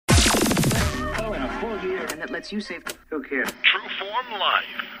and that lets you save... Who cares? Trueform Life.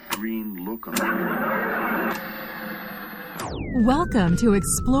 Green look on it. Welcome to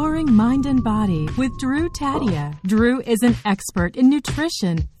Exploring Mind and Body with Drew Tadia. Drew is an expert in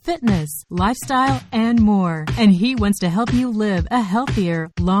nutrition, fitness, lifestyle, and more. And he wants to help you live a healthier,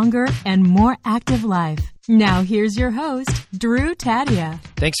 longer, and more active life. Now here's your host, Drew Tadia.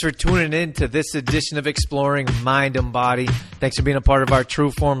 Thanks for tuning in to this edition of Exploring Mind and Body. Thanks for being a part of our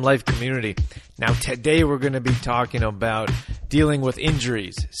Trueform Life community. Now today we're going to be talking about dealing with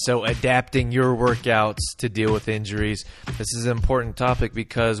injuries. So adapting your workouts to deal with injuries. This is an important topic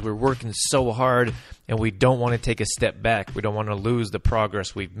because we're working so hard and we don't want to take a step back. We don't want to lose the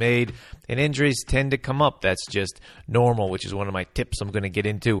progress we've made. And injuries tend to come up. That's just normal, which is one of my tips I'm going to get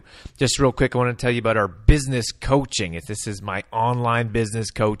into. Just real quick, I want to tell you about our business coaching. This is my online business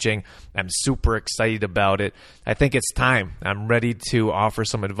coaching. I'm super excited about it. I think it's time. I'm ready to offer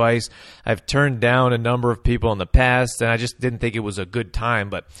some advice. I've turned down a number of people in the past, and I just didn't think it was a good time.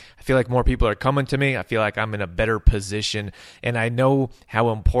 But I feel like more people are coming to me. I feel like I'm in a better position, and I know how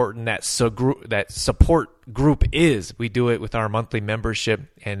important that support group is. We do it with our monthly membership,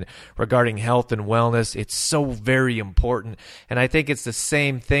 and regarding health and wellness, it's so very important. And I think it's the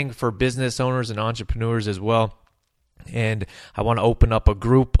same thing for business owners and entrepreneurs as well. And I want to open up a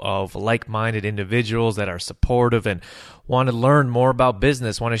group of like-minded individuals that are supportive and want to learn more about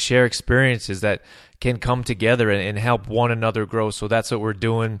business, want to share experiences that can come together and help one another grow. So that's what we're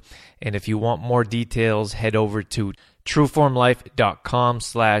doing. And if you want more details, head over to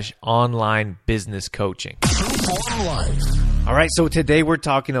trueformlife.com/online business coaching. Trueform Life. All right, so today we're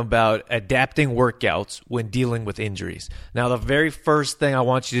talking about adapting workouts when dealing with injuries. Now, the very first thing I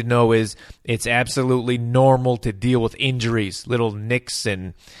want you to know is it's absolutely normal to deal with injuries, little nicks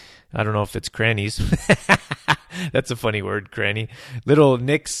and I don't know if it's crannies. That's a funny word, cranny. Little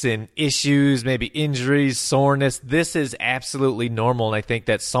nicks and issues, maybe injuries, soreness. This is absolutely normal. And I think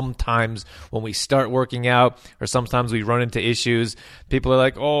that sometimes when we start working out or sometimes we run into issues, people are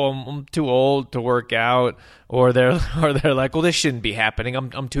like, oh, I'm too old to work out. Or they're like, well, this shouldn't be happening.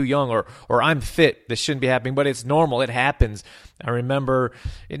 I'm too young, or I'm fit. This shouldn't be happening, but it's normal. It happens. I remember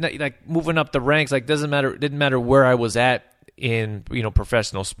like moving up the ranks, like didn't matter where I was at in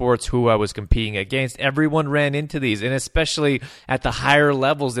professional sports, who I was competing against. Everyone ran into these, and especially at the higher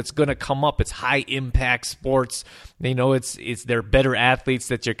levels, it's going to come up. It's high impact sports. They're better athletes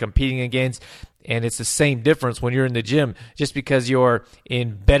that you're competing against. And it's the same difference when you're in the gym. Just because you're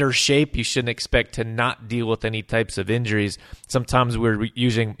in better shape, you shouldn't expect to not deal with any types of injuries. Sometimes we're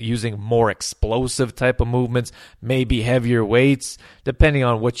using more explosive type of movements, maybe heavier weights, depending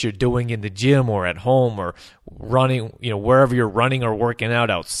on what you're doing in the gym or at home or running, wherever you're running or working out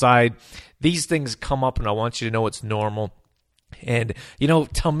outside. These things come up, and I want you to know it's normal. And,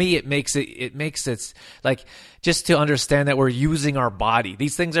 to me, it makes it like just to understand that we're using our body.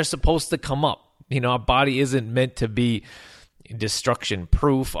 These things are supposed to come up. Our body isn't meant to be destruction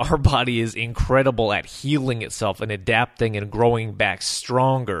proof. Our body is incredible at healing itself and adapting and growing back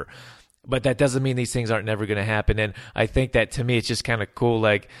stronger. But that doesn't mean these things aren't never going to happen. And I think that to me, it's just kind of cool.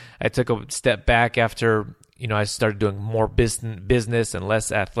 Like I took a step back after I started doing more business and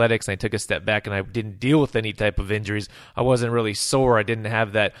less athletics, and I took a step back and I didn't deal with any type of injuries. I wasn't really sore. I didn't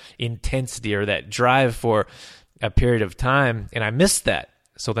have that intensity or that drive for a period of time, and I missed that.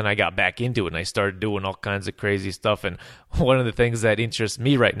 So then I got back into it, and I started doing all kinds of crazy stuff. And one of the things that interests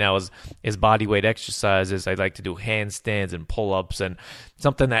me right now is bodyweight exercises. I like to do handstands and pull-ups, and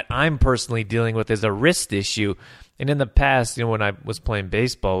something that I'm personally dealing with is a wrist issue. And in the past, when I was playing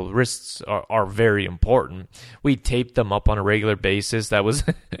baseball, wrists are very important. We taped them up on a regular basis. It was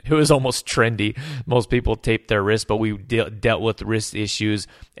almost trendy. Most people tape their wrists, but we dealt with wrist issues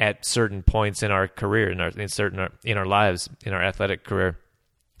at certain points in our career, in our lives, in our athletic career.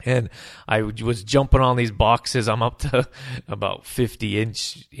 And I was jumping on these boxes. I'm up to about 50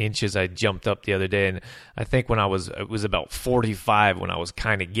 inches I jumped up the other day. And I think it was about 45 when I was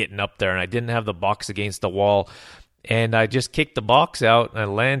kind of getting up there, and I didn't have the box against the wall. And I just kicked the box out, and I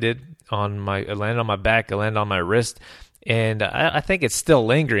landed on my back, I landed on my wrist. And I think it's still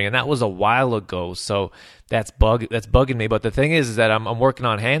lingering, and that was a while ago. So that's bugging me. But the thing is that I'm working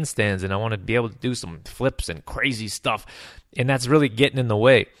on handstands, and I want to be able to do some flips and crazy stuff, and that's really getting in the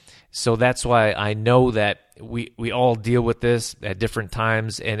way. So that's why I know that we all deal with this at different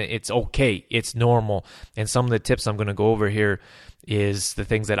times, and it's okay. It's normal. And some of the tips I'm going to go over here is the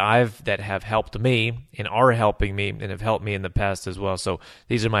things that have helped me and are helping me and have helped me in the past as well. So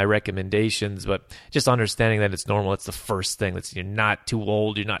these are my recommendations, but just understanding that it's normal. It's the first thing. You're not too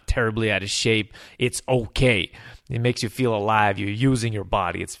old. You're not terribly out of shape. It's okay. It makes you feel alive. You're using your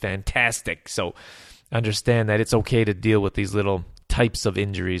body. It's fantastic. So understand that it's okay to deal with these little types of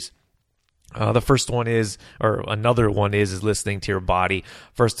injuries. The first one is, or another one is listening to your body.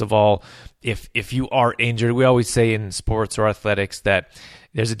 First of all, if you are injured, we always say in sports or athletics that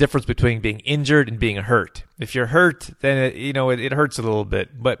there's a difference between being injured and being hurt. If you're hurt, then it hurts a little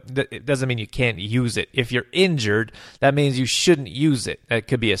bit, but it doesn't mean you can't use it. If you're injured, that means you shouldn't use it. It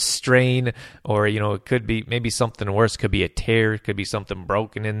could be a strain, or it could be maybe something worse. It could be a tear. It could be something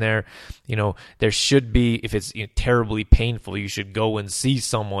broken in there. There should be, if it's terribly painful, you should go and see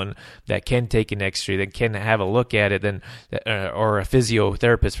someone that can take an X-ray, that can have a look at it, or a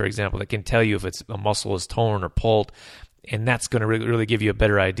physiotherapist, for example, that can tell you if a muscle is torn or pulled. And that's going to really give you a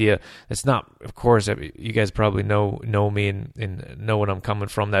better idea. It's not, of course, you guys probably know me and know what I'm coming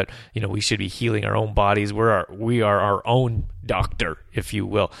from, that, we should be healing our own bodies. We are our own doctor, if you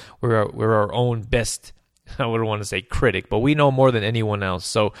will. We're our own best, I wouldn't want to say critic, but we know more than anyone else.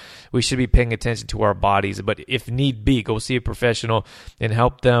 So we should be paying attention to our bodies. But if need be, go see a professional and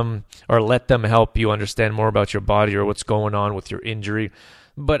help them, or let them help you understand more about your body or what's going on with your injury.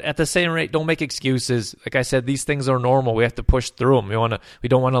 But at the same rate, don't make excuses. Like I said, these things are normal. We have to push through them. We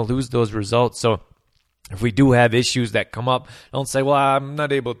don't want to lose those results. So if we do have issues that come up, don't say, well, I'm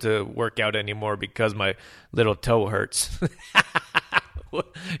not able to work out anymore because my little toe hurts.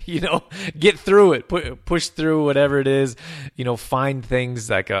 Get through it, push through whatever it is, find things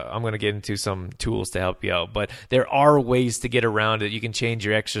like, I'm going to get into some tools to help you out, but there are ways to get around it. You can change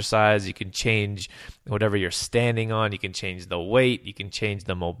your exercise. You can change whatever you're standing on. You can change the weight. You can change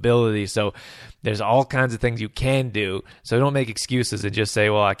the mobility. So there's all kinds of things you can do. So don't make excuses and just say,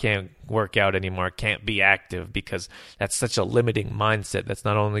 well, I can't work out anymore. I can't be active, because that's such a limiting mindset. That's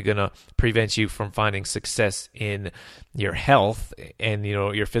not only going to prevent you from finding success in your health and,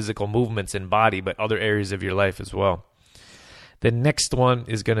 your physical movements and body, but other areas of your life as well. The next one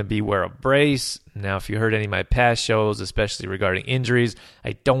is going to be wear a brace. Now, if you heard any of my past shows, especially regarding injuries,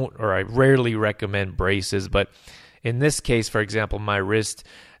 I rarely recommend braces. But in this case, for example, my wrist,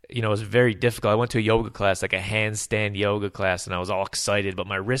 is very difficult. I went to a yoga class, like a handstand yoga class, and I was all excited, but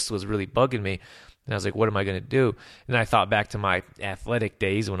my wrist was really bugging me. And I was like, what am I going to do? And I thought back to my athletic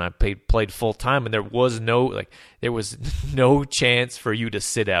days when I played full time, and there was no chance for you to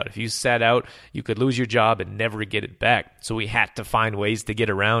sit out. If you sat out, you could lose your job and never get it back. So we had to find ways to get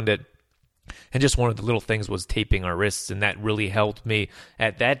around it. And just one of the little things was taping our wrists, and that really helped me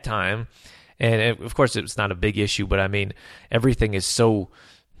at that time. And of course, it's not a big issue, but I mean, everything is so,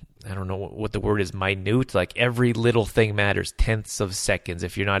 I don't know what the word is, minute. Like every little thing matters, tenths of seconds.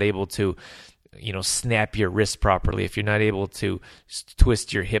 If you're not able to snap your wrist properly, if you're not able to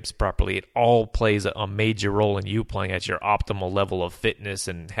twist your hips properly, it all plays a major role in you playing at your optimal level of fitness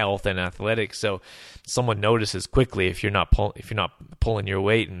and health and athletics. So someone notices quickly if you're not pulling your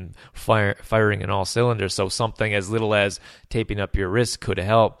weight and firing in all cylinders. So something as little as taping up your wrist could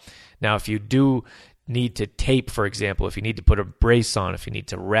help. Now, if you do need to tape, for example, if you need to put a brace on, if you need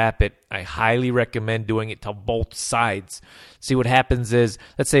to wrap it, I highly recommend doing it to both sides. See, what happens is,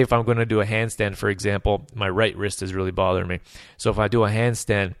 let's say if I'm going to do a handstand, for example, my right wrist is really bothering me. So if I do a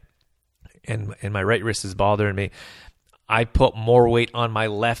handstand and my right wrist is bothering me, I put more weight on my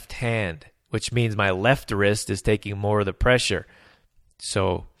left hand, which means my left wrist is taking more of the pressure.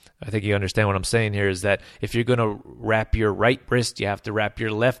 So I think you understand what I'm saying here, is that if you're going to wrap your right wrist, you have to wrap your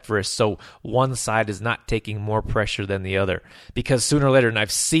left wrist so one side is not taking more pressure than the other. Because sooner or later, and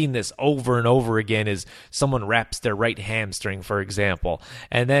I've seen this over and over again, is someone wraps their right hamstring, for example,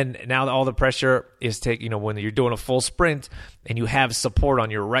 and then now all the pressure is taking, when you're doing a full sprint and you have support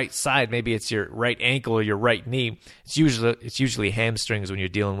on your right side, maybe it's your right ankle or your right knee. It's usually hamstrings when you're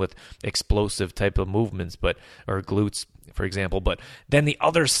dealing with explosive type of movements, or glutes, for example, but then the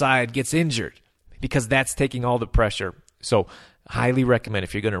other side gets injured because that's taking all the pressure. So highly recommend,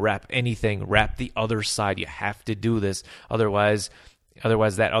 if you're going to wrap anything, wrap the other side. You have to do this. Otherwise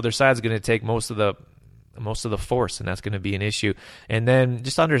that other side is going to take most of the force, and that's going to be an issue. And then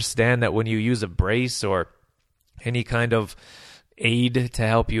just understand that when you use a brace or any kind of aid to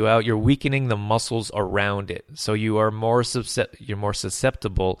help you out, you're weakening the muscles around it, so you are more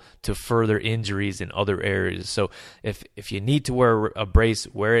susceptible to further injuries in other areas. So if you need to wear a brace,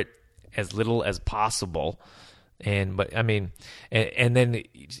 wear it as little as possible, and then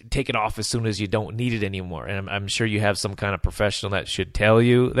take it off as soon as you don't need it anymore. And I'm sure you have some kind of professional that should tell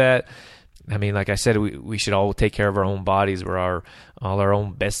you that. I mean, like I said, we should all take care of our own bodies. We're all our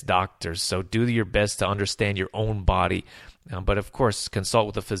own best doctors. So do your best to understand your own body. But of course, consult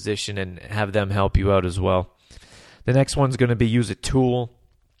with a physician and have them help you out as well. The next one's going to be use a tool.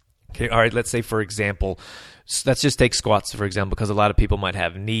 Okay, all right, let's say, for example, let's just take squats, for example, because a lot of people might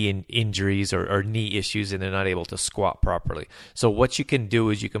have knee injuries or knee issues and they're not able to squat properly. So what you can do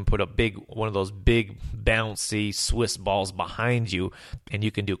is you can put one of those big bouncy Swiss balls behind you, and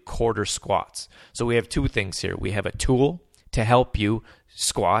you can do quarter squats. So we have two things here. We have a tool to help you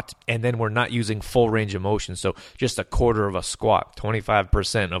squat, and then we're not using full range of motion. So just a quarter of a squat,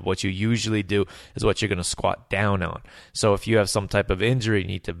 25% of what you usually do is what you're going to squat down on. So if you have some type of injury, you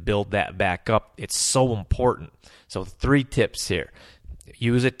need to build that back up. It's so important. So 3 tips here.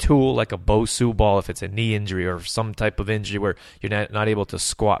 Use a tool like a Bosu ball if it's a knee injury or some type of injury where you're not able to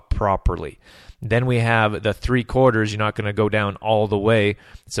squat properly. Then we have the 3 quarters. You're not going to go down all the way.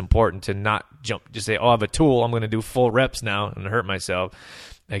 It's important to not jump. Just say, I have a tool. I'm going to do full reps now and hurt myself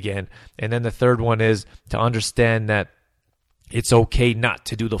again. And then the third one is to understand that it's okay not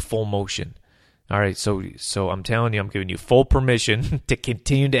to do the full motion. All right, so I'm telling you, I'm giving you full permission to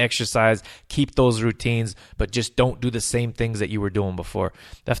continue to exercise, keep those routines, but just don't do the same things that you were doing before.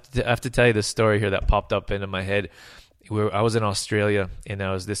 I have to tell you this story here that popped up into my head. I was in Australia, and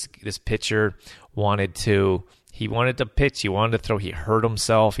this pitcher wanted to pitch. He wanted to throw. He hurt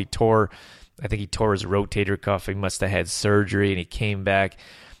himself. I think he tore his rotator cuff. He must have had surgery, and he came back.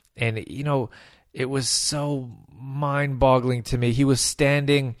 And, it was so mind-boggling to me. He was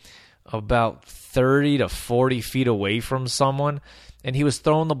standing about 30 to 40 feet away from someone, and he was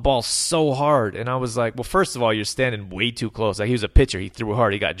throwing the ball so hard. And I was like, well, first of all, you're standing way too close. Like, he was a pitcher. He threw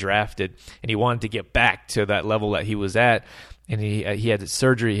hard. He got drafted, and he wanted to get back to that level that he was at. And he had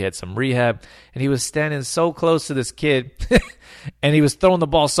surgery. He had some rehab, and he was standing so close to this kid, and he was throwing the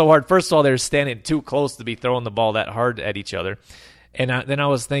ball so hard. First of all, they were standing too close to be throwing the ball that hard at each other. And then I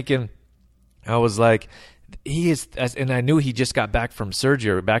was thinking, I was like, and I knew he just got back from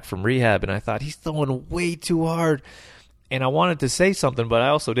surgery or back from rehab, and I thought he's throwing way too hard. And I wanted to say something, but I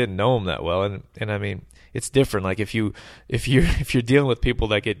also didn't know him that well. And I mean, it's different. Like if you're dealing with people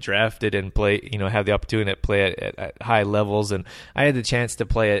that get drafted and play, have the opportunity to play at high levels, and I had the chance to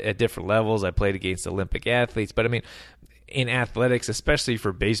play at different levels. I played against Olympic athletes, but I mean, in athletics, especially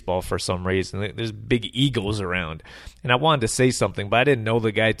for baseball, for some reason, there's big egos around. And I wanted to say something, but I didn't know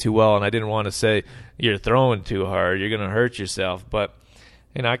the guy too well, and I didn't want to say, you're throwing too hard, you're going to hurt yourself. But,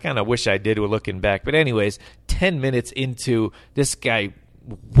 I kind of wish I did with looking back. But anyways, 10 minutes into this guy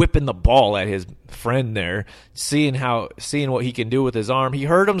whipping the ball at his friend there, seeing what he can do with his arm, he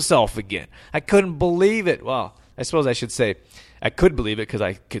hurt himself again. I couldn't believe it. Well, I suppose I should say I could believe it because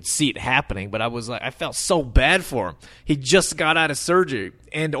I could see it happening, but I felt so bad for him. He just got out of surgery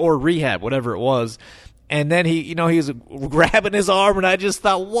or rehab, whatever it was. And then he was grabbing his arm, and I just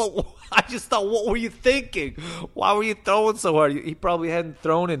thought, what were you thinking? Why were you throwing so hard? He probably hadn't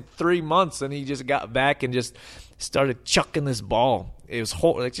thrown in 3 months, and he just got back and just started chucking this ball. It was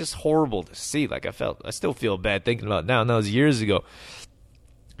just horrible to see. I still feel bad thinking about it now. And that was years ago.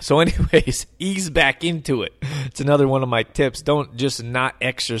 So anyways, ease back into it. It's another one of my tips. Don't just not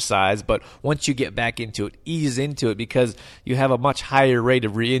exercise, but once you get back into it, ease into it, because you have a much higher rate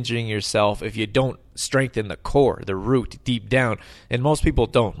of re-injuring yourself if you don't strengthen the core, the root deep down. And most people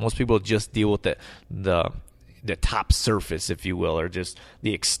don't. Most people just deal with the top surface, if you will, or just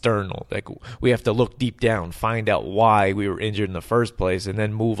the external. Like, we have to look deep down, find out why we were injured in the first place, and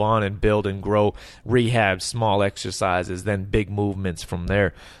then move on and build and grow, rehab, small exercises, then big movements from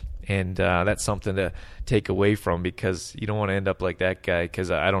there. And that's something to take away from, because you don't want to end up like that guy,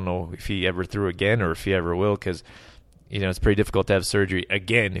 because I don't know if he ever threw again or if he ever will, because it's pretty difficult to have surgery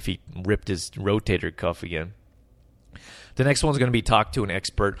again if he ripped his rotator cuff again. The next one's going to be talk to an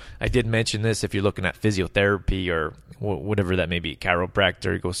expert. I did mention this. If you're looking at physiotherapy or whatever that may be,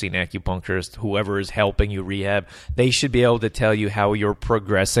 chiropractor, go see an acupuncturist, whoever is helping you rehab, they should be able to tell you how you're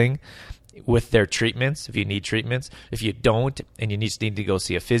progressing with their treatments, if you need treatments. If you don't, and you just need to go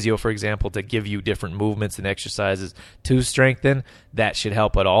see a physio, for example, to give you different movements and exercises to strengthen, that should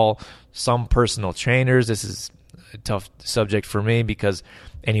help at all. Some personal trainers, this is a tough subject for me because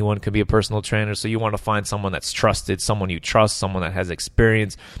anyone could be a personal trainer, so you want to find someone that's trusted, someone you trust, someone that has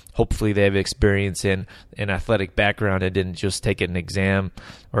experience. Hopefully they have experience in an athletic background and didn't just take an exam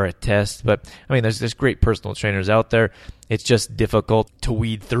or a test. But I mean, there's great personal trainers out there. It's just difficult to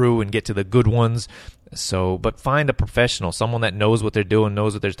weed through and get to the good ones. But find a professional, someone that knows what they're doing,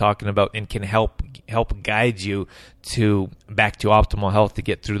 knows what they're talking about, and can help guide you back to optimal health to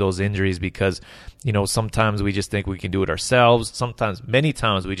get through those injuries. Because sometimes we just think we can do it ourselves. Many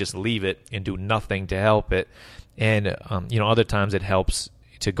times we just leave it and do nothing to help it. And other times it helps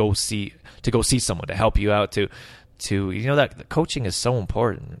to go see someone to help you out, to to, that the coaching is so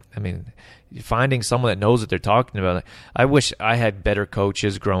important. I mean, finding someone that knows what they're talking about. I wish I had better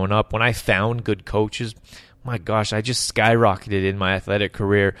coaches growing up. When I found good coaches, my gosh, I just skyrocketed in my athletic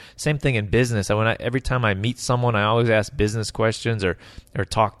career. Same thing in business. Every time I meet someone, I always ask business questions or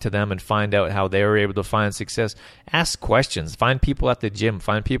talk to them and find out how they were able to find success. Ask questions. Find people at the gym.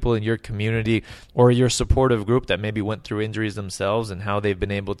 Find people in your community or your supportive group that maybe went through injuries themselves and how they've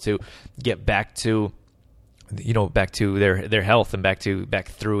been able to get back to their health and back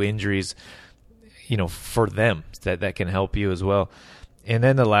through injuries, for them. That can help you as well. And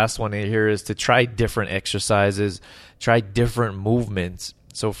then the last one here is to try different exercises, try different movements.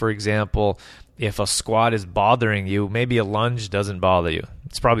 So, for example, if a squat is bothering you, maybe a lunge doesn't bother you.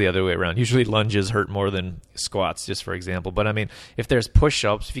 It's probably the other way around. Usually lunges hurt more than squats, just for example. But I mean, if there's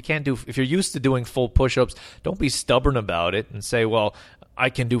push-ups, if you're used to doing full push-ups, don't be stubborn about it and say, well, I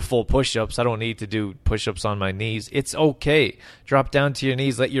can do full push-ups. I don't need to do push-ups on my knees. It's okay. Drop down to your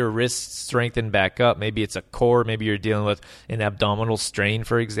knees. Let your wrists strengthen back up. Maybe it's a core. Maybe you're dealing with an abdominal strain,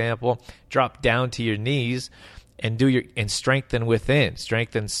 for example. Drop down to your knees and strengthen within.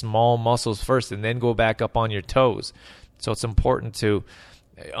 Strengthen small muscles first and then go back up on your toes. So it's important to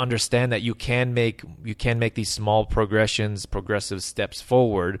understand that you can make these small progressive steps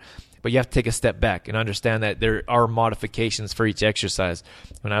forward. But you have to take a step back and understand that there are modifications for each exercise.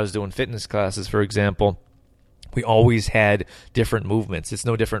 When I was doing fitness classes, for example, we always had different movements. It's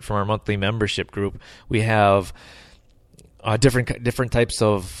no different from our monthly membership group. We have different types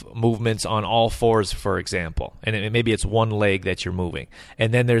of movements on all fours, for example. And maybe it's one leg that you're moving.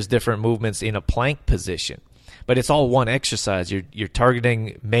 And then there's different movements in a plank position. But it's all one exercise. You're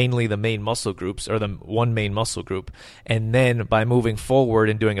targeting mainly the main muscle groups or the one main muscle group. And then by moving forward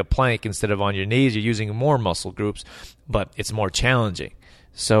and doing a plank instead of on your knees, you're using more muscle groups, but it's more challenging.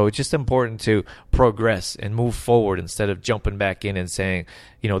 So it's just important to progress and move forward instead of jumping back in and saying,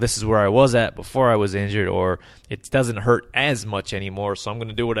 this is where I was at before I was injured, or it doesn't hurt as much anymore, so I'm going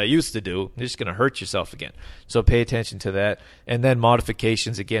to do what I used to do. You're just going to hurt yourself again. So pay attention to that. And then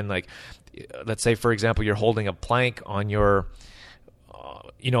modifications, again, like let's say, for example, you're holding a plank on your,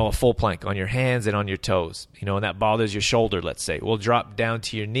 a full plank on your hands and on your toes, and that bothers your shoulder, let's say. Well, drop down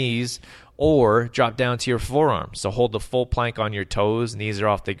to your knees or drop down to your forearms. So hold the full plank on your toes, knees are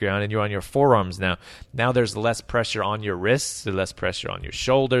off the ground, and you're on your forearms now. Now there's less pressure on your wrists, less pressure on your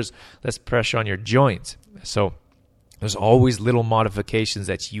shoulders, less pressure on your joints. So there's always little modifications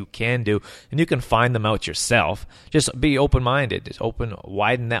that you can do, and you can find them out yourself. Just be open-minded. Just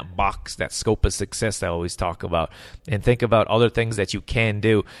widen that box, that scope of success I always talk about, and think about other things that you can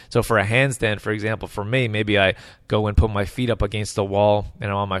do. So for a handstand, for example, for me, maybe I go and put my feet up against the wall,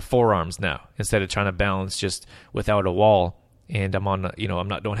 and I'm on my forearms now, instead of trying to balance just without a wall. And I'm on,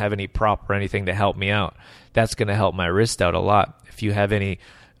 don't have any prop or anything to help me out. That's going to help my wrist out a lot. If you have any,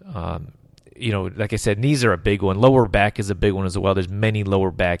 like I said, knees are a big one. Lower back is a big one as well. There's many lower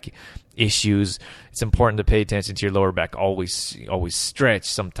back issues. It's important to pay attention to your lower back. Always stretch,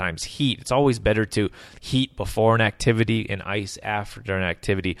 sometimes heat. It's always better to heat before an activity and ice after an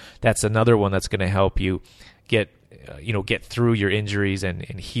activity. That's another one that's going to help you get through your injuries and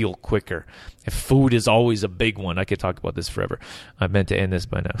heal quicker. If food is always a big one, I could talk about this forever. I meant to end this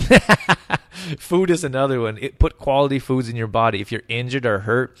by now. Food is another one. Put quality foods in your body. If you're injured or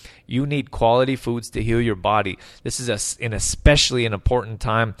hurt, you need quality foods to heal your body. This is especially an important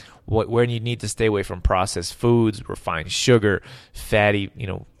time when you need to stay away from processed foods, refined sugar, fatty,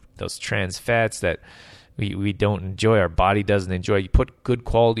 those trans fats that we don't enjoy, our body doesn't enjoy. You put good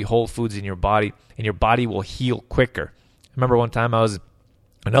quality whole foods in your body, and your body will heal quicker. I remember one time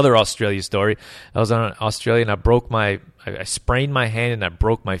another Australia story. I was on Australia and I sprained my hand and I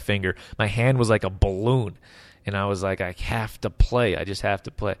broke my finger. My hand was like a balloon. And I was like, I have to play. I just have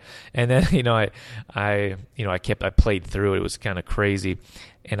to play. And then, I played through it. It was kind of crazy.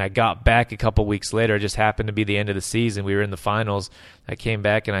 And I got back a couple weeks later. It just happened to be the end of the season. We were in the finals. I came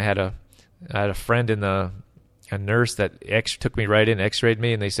back and I had a friend a nurse that took me right in, x-rayed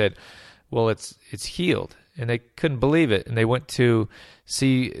me, and they said, well, it's healed. And they couldn't believe it. And they went to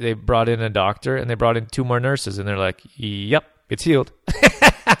they brought in a doctor, and they brought in 2 more nurses, and they're like, yep, it's healed.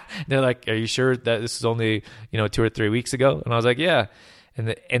 They're like, are you sure that this is only, 2 or 3 weeks ago? And I was like, yeah.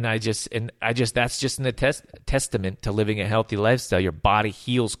 And I just that's just a testament to living a healthy lifestyle. Your body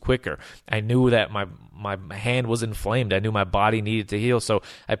heals quicker. I knew that my hand was inflamed. I knew my body needed to heal. So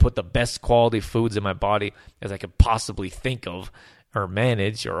I put the best quality foods in my body as I could possibly think of or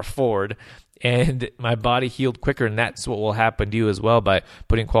manage or afford. And my body healed quicker, and that's what will happen to you as well by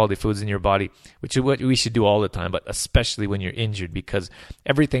putting quality foods in your body, which is what we should do all the time, but especially when you're injured, because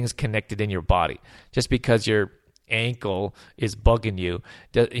everything's connected in your body. Just because your ankle is bugging you,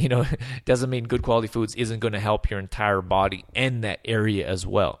 doesn't mean good quality foods isn't going to help your entire body and that area as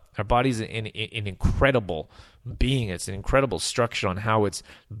well. Our body's an incredible being. It's an incredible structure on how it's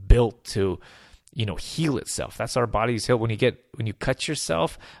built to, heal itself. That's our body's heal. When you cut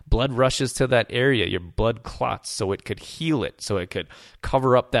yourself, blood rushes to that area. Your blood clots so it could heal it, so it could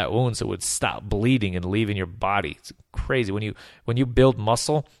cover up that wound, so it would stop bleeding and leaving your body. It's crazy. When you build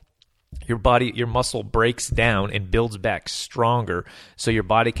muscle, your muscle breaks down and builds back stronger, so your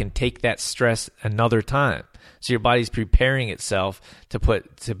body can take that stress another time. So your body's preparing itself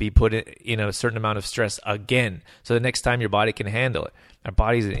to be put in a certain amount of stress again, so the next time your body can handle it. Our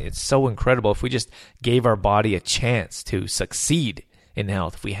bodies, it's so incredible. If we just gave our body a chance to succeed in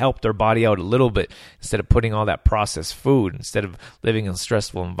health, if we helped our body out a little bit, instead of putting all that processed food, instead of living in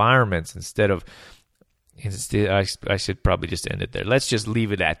stressful environments, I should probably just end it there. Let's just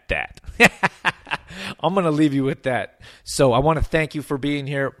leave it at that. I'm going to leave you with that. So I want to thank you for being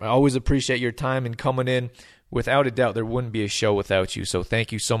here. I always appreciate your time and coming in. Without a doubt, there wouldn't be a show without you. So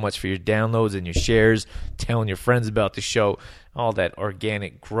thank you so much for your downloads and your shares, telling your friends about the show. All that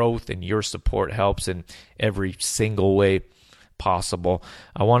organic growth and your support helps in every single way possible.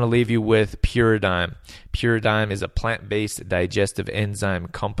 I want to leave you with Puradyme. Puradyme is a plant-based digestive enzyme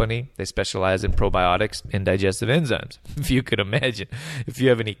company. They specialize in probiotics and digestive enzymes. If you could imagine, if you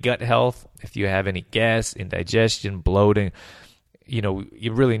have any gut health, if you have any gas, indigestion, bloating,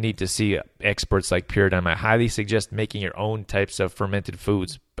 you really need to see experts like Puradyme. I highly suggest making your own types of fermented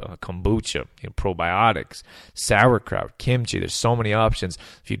foods, kombucha, probiotics, sauerkraut, kimchi. There's so many options.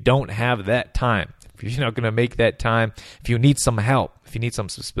 If you don't have that time, if you're not going to make that time, if you need some help, if you need some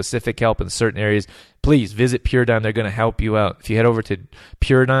specific help in certain areas, please visit Puradyme. They're going to help you out. If you head over to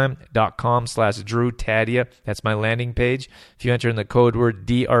puradyme.com/DrewTadia, that's my landing page. If you enter in the code word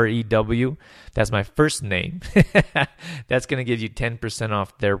DREW, that's my first name, that's going to give you 10%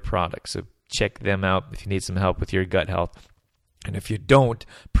 off their products. So check them out if you need some help with your gut health. And if you don't,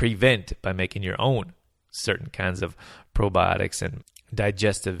 prevent by making your own certain kinds of probiotics and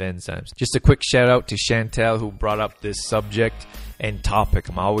digestive enzymes. Just a quick shout out to Chantel, who brought up this subject and topic.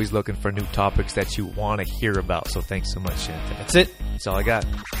 I'm always looking for new topics that you want to hear about. So thanks so much, Chantel. That's it. That's all I got.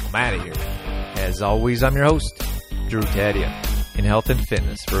 I'm out of here. As always, I'm your host, Drew Tadia, in health and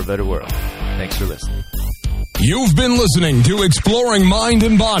fitness for a better world. Thanks for listening. You've been listening to Exploring Mind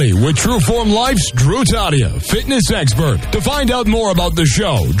and Body with Trueform Life's Drew Tadia, fitness expert. To find out more about the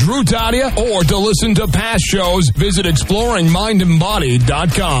show, Drew Tadia, or to listen to past shows, visit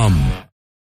exploringmindandbody.com.